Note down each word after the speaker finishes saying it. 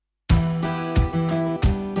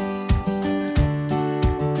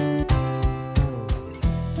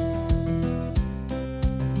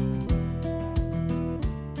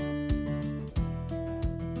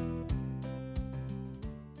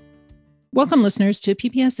Welcome, listeners, to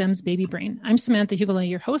PPSM's Baby Brain. I'm Samantha Hugulay,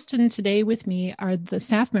 your host, and today with me are the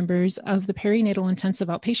staff members of the Perinatal Intensive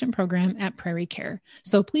Outpatient Program at Prairie Care.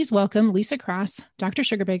 So please welcome Lisa Cross, Dr.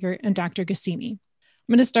 Sugarbaker, and Dr. Gassimi. I'm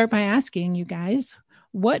going to start by asking you guys,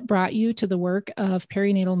 what brought you to the work of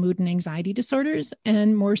perinatal mood and anxiety disorders,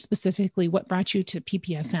 and more specifically, what brought you to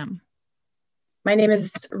PPSM? My name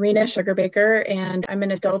is Rena Sugarbaker, and I'm an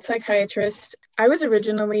adult psychiatrist. I was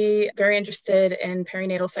originally very interested in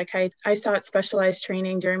perinatal psychiatry. I sought specialized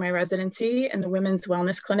training during my residency in the Women's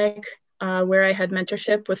Wellness Clinic, where I had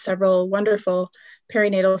mentorship with several wonderful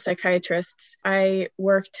perinatal psychiatrists. I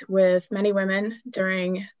worked with many women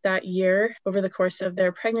during that year over the course of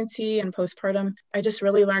their pregnancy and postpartum. I just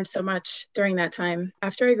really learned so much during that time.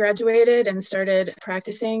 After I graduated and started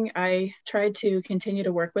practicing, I tried to continue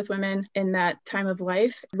to work with women in that time of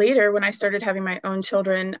life. Later, when I started having my own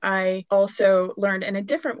children, I also learned in a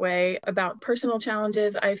different way about personal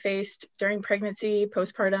challenges I faced during pregnancy,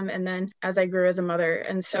 postpartum, and then as I grew as a mother.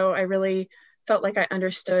 And so I really felt like I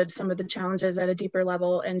understood some of the challenges at a deeper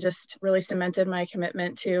level and just really cemented my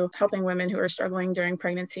commitment to helping women who are struggling during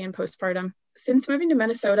pregnancy and postpartum. Since moving to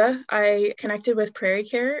Minnesota, I connected with Prairie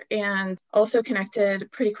Care and also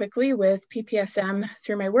connected pretty quickly with PPSM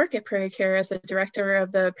through my work at Prairie Care as the director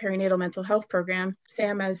of the Perinatal Mental Health Program.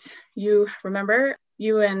 Sam, as you remember,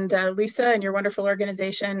 you and Lisa and your wonderful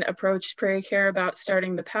organization approached Prairie Care about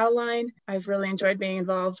starting the PAL line. I've really enjoyed being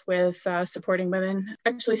involved with supporting women,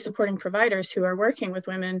 actually supporting providers who are working with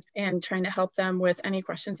women and trying to help them with any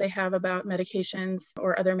questions they have about medications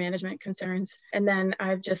or other management concerns. And then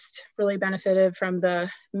I've just really benefited from the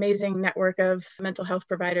amazing network of mental health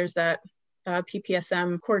providers that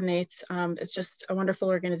PPSM coordinates. It's just a wonderful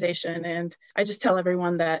organization, and I just tell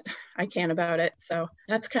everyone that I can about it. So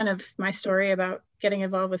that's kind of my story about getting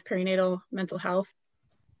involved with perinatal mental health.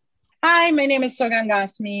 Hi, my name is Sogan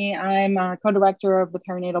Gassimi. I'm a co-director of the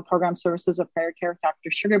Perinatal Program Services of Prairie Care with Dr.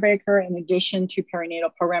 Sugarbaker. In addition to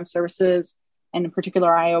perinatal program services, and in particular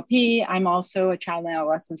IOP, I'm also a child and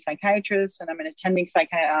adolescent psychiatrist, and I'm an attending child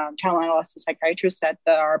and adolescent psychiatrist at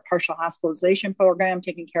our partial hospitalization program,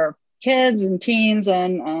 taking care of kids and teens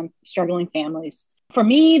and struggling families. For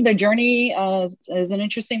me, the journey is an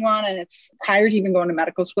interesting one, and it's prior to even going to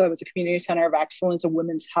medical school. I was a community center of excellence of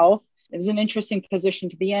women's health. It was an interesting position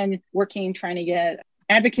to be in, working, trying to get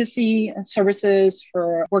advocacy services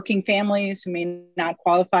for working families who may not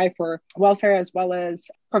qualify for welfare, as well as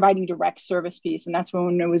providing direct service piece. And that's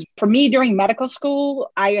when it was, for me, during medical school,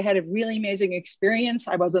 I had a really amazing experience.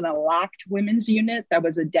 I was in a locked women's unit that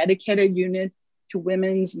was a dedicated unit to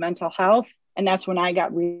women's mental health. And that's when I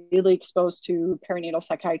got really exposed to perinatal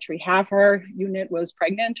psychiatry. Half our unit was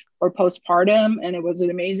pregnant or postpartum, and it was an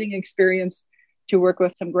amazing experience to work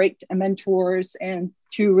with some great mentors and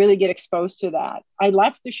to really get exposed to that. I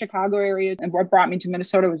left the Chicago area, and what brought me to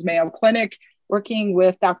Minnesota was Mayo Clinic, working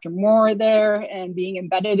with Dr. Moore there and being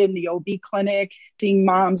embedded in the OB clinic, seeing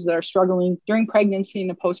moms that are struggling during pregnancy and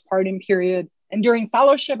the postpartum period. And during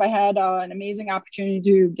fellowship, I had an amazing opportunity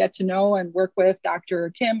to get to know and work with Dr.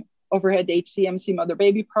 Kim over at the HCMC Mother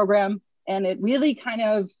Baby Program. And it really kind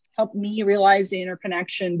of helped me realize the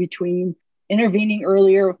interconnection between intervening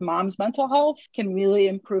earlier with mom's mental health can really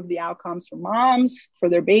improve the outcomes for moms, for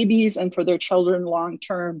their babies, and for their children long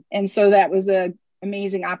term. And so that was an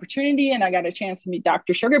amazing opportunity. And I got a chance to meet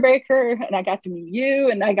Dr. Sugarbaker, and I got to meet you,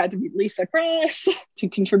 and I got to meet Lisa Cross to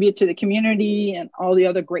contribute to the community and all the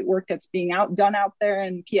other great work that's being done out there.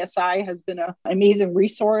 And PSI has been an amazing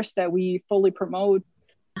resource that we fully promote.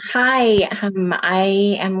 Hi,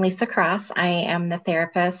 I am Lisa Cross. I am the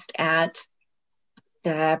therapist at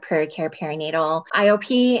the Prairie Care Perinatal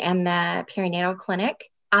IOP and the Perinatal Clinic.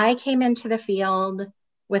 I came into the field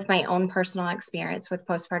with my own personal experience with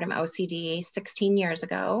postpartum OCD 16 years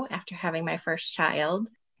ago after having my first child.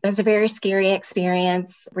 It was a very scary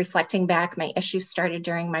experience. Reflecting back, my issues started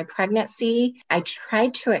during my pregnancy. I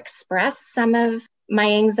tried to express some of my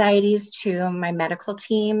anxieties to my medical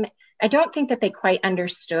team. I don't think that they quite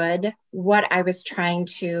understood what I was trying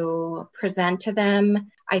to present to them.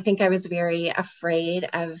 I think I was very afraid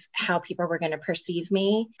of how people were going to perceive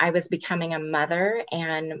me. I was becoming a mother,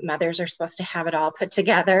 and mothers are supposed to have it all put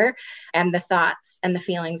together. And the thoughts and the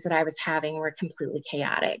feelings that I was having were completely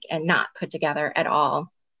chaotic and not put together at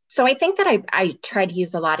all. So I think that I tried to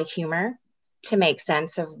use a lot of humor to make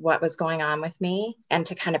sense of what was going on with me and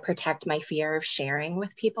to kind of protect my fear of sharing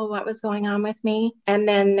with people what was going on with me. And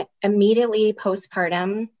then immediately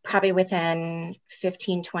postpartum, probably within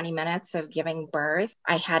 15, 20 minutes of giving birth,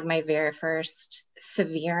 I had my very first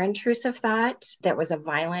severe intrusive thought that was a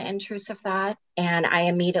violent intrusive thought. And I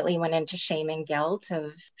immediately went into shame and guilt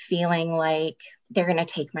of feeling like they're going to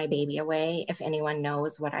take my baby away if anyone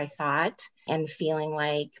knows what I thought, and feeling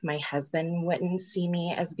like my husband wouldn't see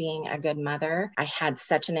me as being a good mother. I had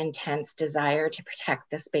such an intense desire to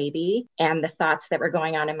protect this baby, and the thoughts that were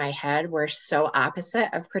going on in my head were so opposite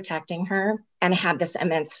of protecting her, and I had this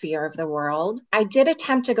immense fear of the world. I did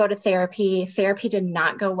attempt to go to therapy. Therapy did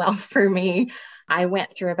not go well for me. I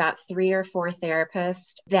went through about 3 or 4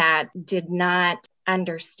 therapists that did not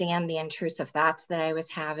understand the intrusive thoughts that I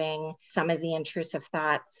was having. Some of the intrusive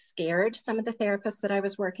thoughts scared some of the therapists that I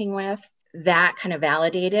was working with. That kind of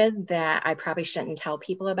validated that I probably shouldn't tell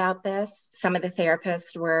people about this. Some of the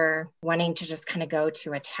therapists were wanting to just kind of go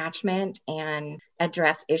to attachment and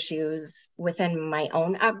address issues within my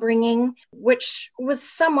own upbringing, which was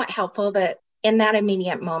somewhat helpful, but in that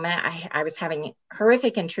immediate moment, I was having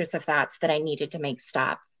horrific intrusive thoughts that I needed to make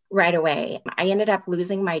stop right away. I ended up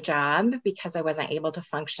losing my job because I wasn't able to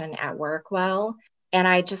function at work well. And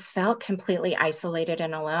I just felt completely isolated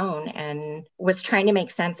and alone, and was trying to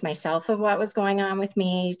make sense myself of what was going on with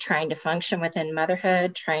me, trying to function within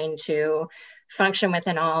motherhood, trying to function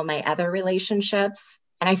within all my other relationships.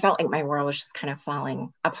 And I felt like my world was just kind of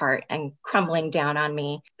falling apart and crumbling down on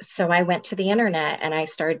me. So I went to the internet and I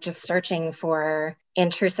started just searching for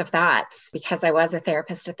intrusive thoughts. Because I was a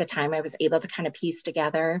therapist at the time, I was able to kind of piece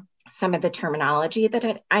together some of the terminology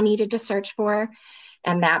that I needed to search for.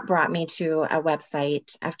 And that brought me to a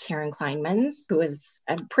website of Karen Kleinman's, who is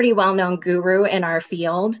a pretty well-known guru in our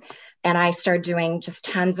field. And I started doing just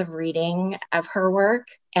tons of reading of her work.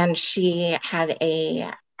 And she had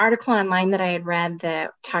a article online that I had read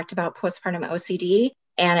that talked about postpartum OCD,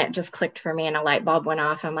 and it just clicked for me and a light bulb went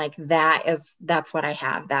off. I'm like, that's what I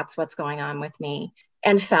have. That's what's going on with me.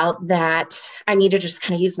 And felt that I need to just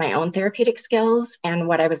kind of use my own therapeutic skills and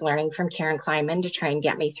what I was learning from Karen Kleinman to try and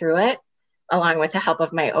get me through it, along with the help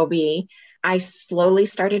of my OB. I slowly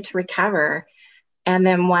started to recover. And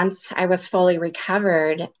then once I was fully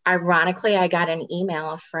recovered, ironically, I got an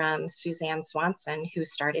email from Suzanne Swanson, who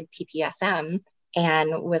started PPSM,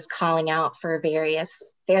 and was calling out for various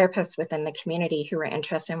therapists within the community who were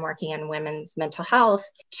interested in working in women's mental health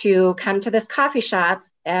to come to this coffee shop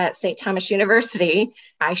at St. Thomas University.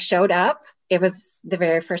 I showed up. It was the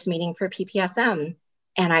very first meeting for PPSM.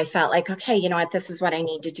 And I felt like, okay, you know what, this is what I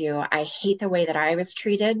need to do. I hate the way that I was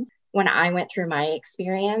treated when I went through my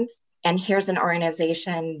experience. And here's an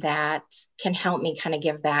organization that can help me kind of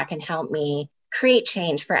give back and help me create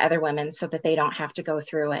change for other women so that they don't have to go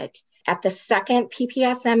through it. At the second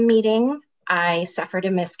PPSM meeting, I suffered a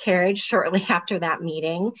miscarriage shortly after that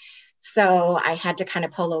meeting. So I had to kind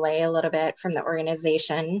of pull away a little bit from the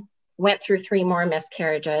organization, went through 3 more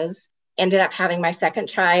miscarriages, ended up having my second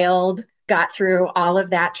child, got through all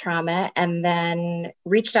of that trauma, and then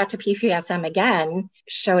reached out to PPSM again,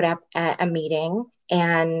 showed up at a meeting.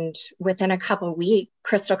 And within a couple of weeks,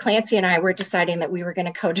 Crystal Clancy and I were deciding that we were going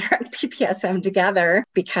to co-direct PPSM together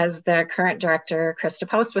because the current director, Krista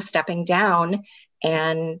Post, was stepping down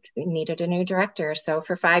and we needed a new director. So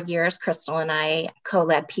for 5 years, Crystal and I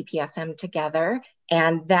co-led PPSM together.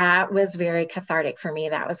 And that was very cathartic for me.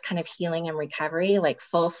 That was kind of healing and recovery, like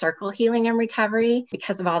full circle healing and recovery,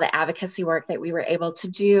 because of all the advocacy work that we were able to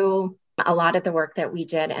do. A lot of the work that we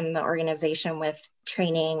did in the organization with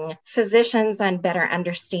training physicians on better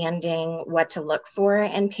understanding what to look for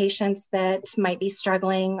in patients that might be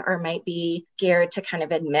struggling or might be scared to kind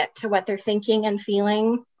of admit to what they're thinking and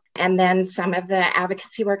feeling. And then some of the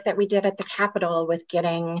advocacy work that we did at the Capitol with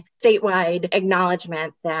getting statewide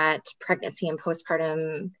acknowledgement that pregnancy and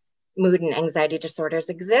postpartum mood and anxiety disorders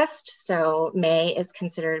exist. So May is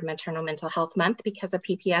considered Maternal Mental Health Month because of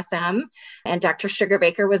PPSM. And Dr.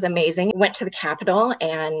 Sugarbaker was amazing. Went to the Capitol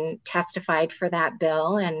and testified for that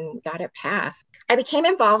bill and got it passed. I became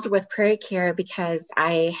involved with Prairie Care because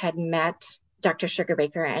I had met Dr.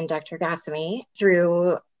 Sugarbaker and Dr. Gosamy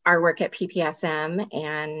through our work at PPSM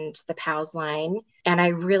and the PALS line. And I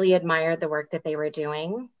really admired the work that they were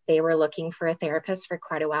doing. They were looking for a therapist for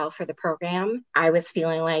quite a while for the program. I was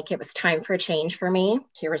feeling like it was time for a change for me.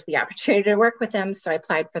 Here was the opportunity to work with them. So I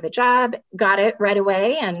applied for the job, got it right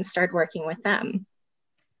away, and started working with them.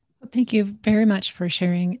 Thank you very much for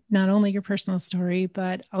sharing not only your personal story,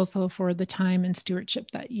 but also for the time and stewardship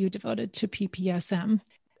that you devoted to PPSM.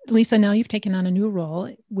 Lisa, now you've taken on a new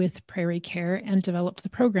role with Prairie Care and developed the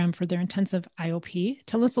program for their intensive IOP.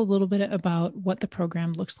 Tell us a little bit about what the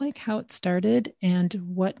program looks like, how it started, and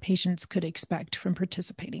what patients could expect from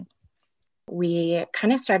participating. We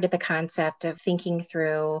kind of started the concept of thinking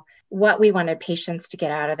through what we wanted patients to get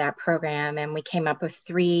out of that program. And we came up with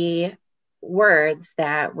 3 words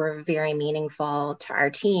that were very meaningful to our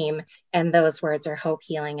team. And those words are hope,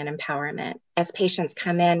 healing, and empowerment. As patients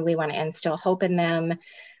come in, we want to instill hope in them.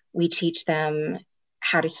 We teach them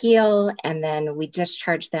how to heal, and then we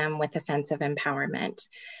discharge them with a sense of empowerment.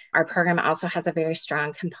 Our program also has a very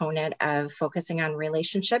strong component of focusing on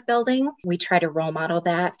relationship building. We try to role model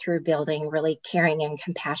that through building really caring and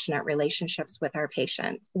compassionate relationships with our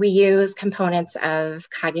patients. We use components of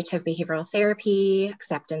cognitive behavioral therapy,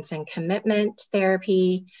 acceptance and commitment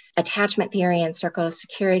therapy, attachment theory, and circle of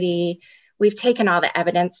security. We've taken all the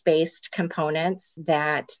evidence-based components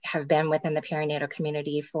that have been within the perinatal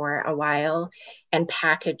community for a while and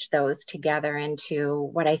packaged those together into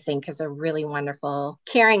what I think is a really wonderful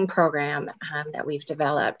caring program that we've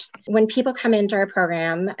developed. When people come into our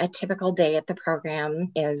program, a typical day at the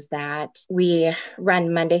program is that we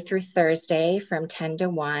run Monday through Thursday from 10 to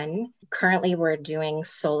 1. Currently, we're doing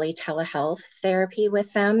solely telehealth therapy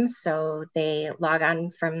with them, so they log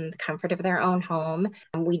on from the comfort of their own home.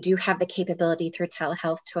 We do have the capability through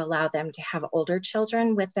telehealth to allow them to have older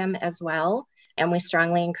children with them as well, and we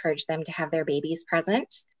strongly encourage them to have their babies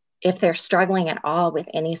present. If they're struggling at all with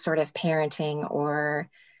any sort of parenting or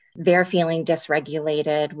they're feeling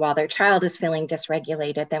dysregulated while their child is feeling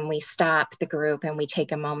dysregulated, then we stop the group and we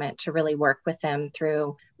take a moment to really work with them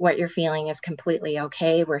through what you're feeling is completely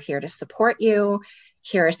okay. We're here to support you.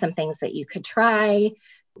 Here are some things that you could try.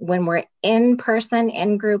 When we're in person,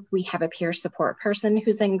 in group, we have a peer support person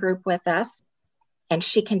who's in group with us, and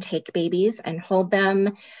she can take babies and hold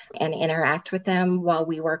them and interact with them while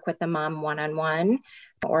we work with the mom one-on-one,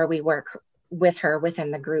 or we work with her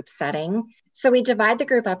within the group setting. So we divide the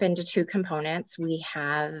group up into two components. We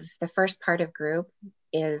have the first part of group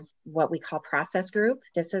is what we call process group.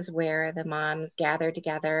 This is where the moms gather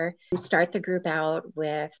together. We start the group out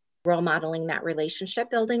with role modeling that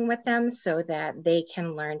relationship building with them so that they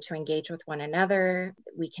can learn to engage with one another.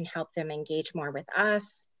 We can help them engage more with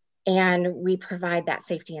us. And we provide that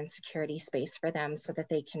safety and security space for them so that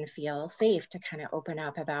they can feel safe to kind of open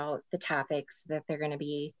up about the topics that they're going to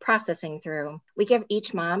be processing through. We give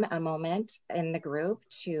each mom a moment in the group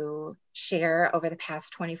to share over the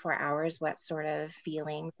past 24 hours what sort of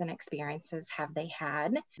feelings and experiences have they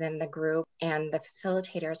had. Then the group and the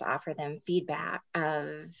facilitators offer them feedback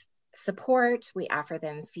of support. We offer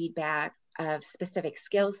them feedback of specific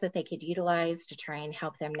skills that they could utilize to try and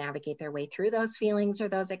help them navigate their way through those feelings or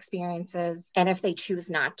those experiences. And if they choose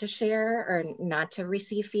not to share or not to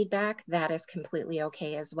receive feedback, that is completely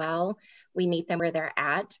okay as well. We meet them where they're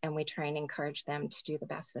at and we try and encourage them to do the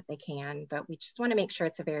best that they can, but we just want to make sure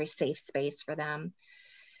it's a very safe space for them.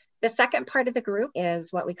 The second part of the group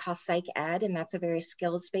is what we call psych ed, and that's a very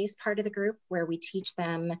skills-based part of the group where we teach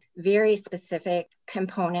them very specific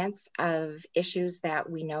components of issues that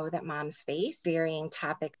we know that moms face, varying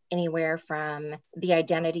topics anywhere from the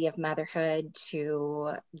identity of motherhood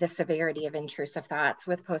to the severity of intrusive thoughts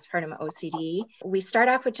with postpartum OCD. We start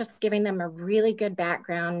off with just giving them a really good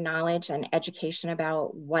background knowledge and education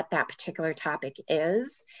about what that particular topic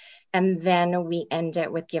is. And then we end it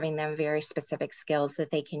with giving them very specific skills that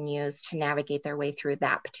they can use to navigate their way through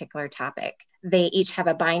that particular topic. They each have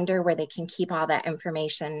a binder where they can keep all that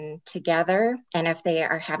information together. And if they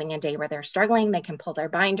are having a day where they're struggling, they can pull their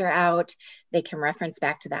binder out. They can reference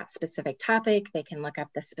back to that specific topic. They can look up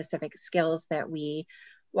the specific skills that we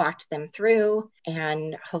walked them through.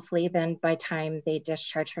 And hopefully then by the time they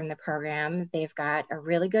discharge from the program, they've got a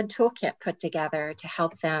really good toolkit put together to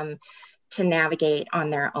help them to navigate on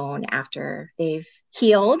their own after they've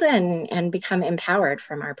healed and become empowered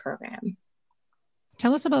from our program.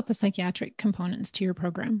 Tell us about the psychiatric components to your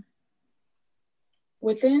program.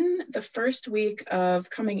 Within the first week of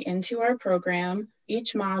coming into our program,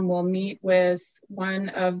 each mom will meet with one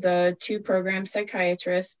of the two program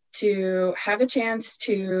psychiatrists to have a chance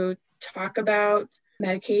to talk about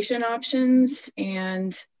medication options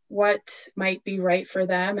and what might be right for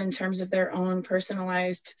them in terms of their own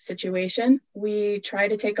personalized situation. We try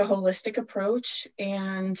to take a holistic approach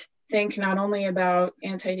and think not only about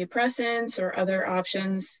antidepressants or other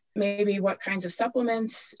options, maybe what kinds of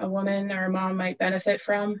supplements a woman or a mom might benefit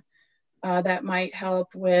from that might help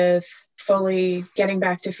with fully getting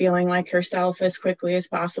back to feeling like herself as quickly as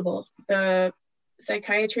possible. The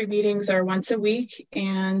psychiatry meetings are once a week,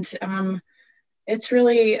 and it's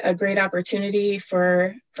really a great opportunity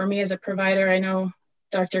for me as a provider. I know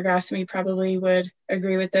Dr. Gosmi probably would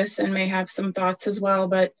agree with this and may have some thoughts as well,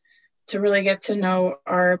 but to really get to know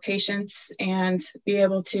our patients and be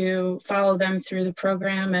able to follow them through the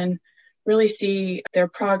program and really see their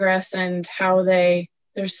progress and how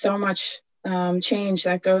there's so much change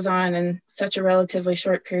that goes on in such a relatively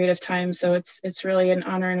short period of time. So it's really an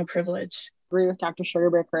honor and a privilege. I agree with Dr.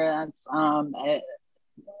 Sugarbaker.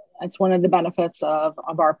 It's one of the benefits of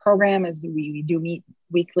our program is we do meet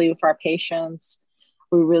weekly with our patients.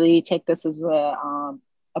 We really take this as a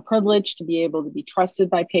privilege to be able to be trusted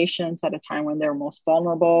by patients at a time when they're most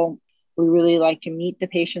vulnerable. We really like to meet the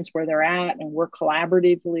patients where they're at and work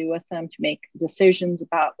collaboratively with them to make decisions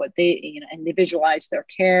about what they, individualize their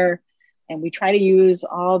care. And we try to use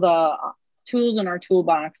all the tools in our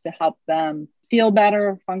toolbox to help them feel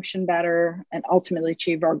better, function better, and ultimately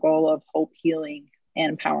achieve our goal of hope, healing,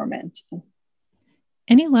 and empowerment.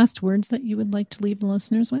 Any last words that you would like to leave the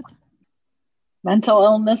listeners with? Mental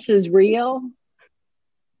illness is real,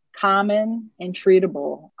 common, and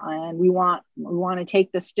treatable. And we want to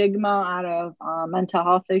take the stigma out of mental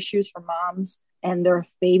health issues for moms and their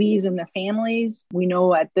babies and their families. We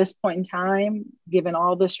know at this point in time, given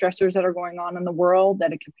all the stressors that are going on in the world,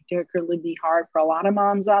 that it can particularly be hard for a lot of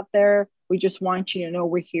moms out there. We just want you to know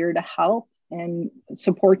we're here to help and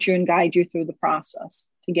support you and guide you through the process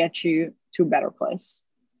to get you to a better place.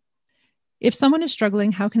 If someone is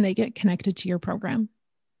struggling, how can they get connected to your program?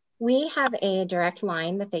 We have a direct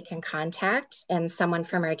line that they can contact, and someone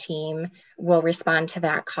from our team will respond to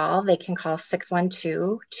that call. They can call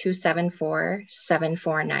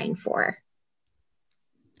 612-274-7494.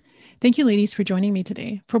 Thank you, ladies, for joining me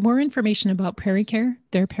today. For more information about Prairie Care,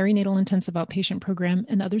 their perinatal intensive outpatient program,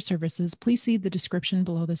 and other services, please see the description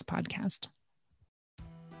below this podcast.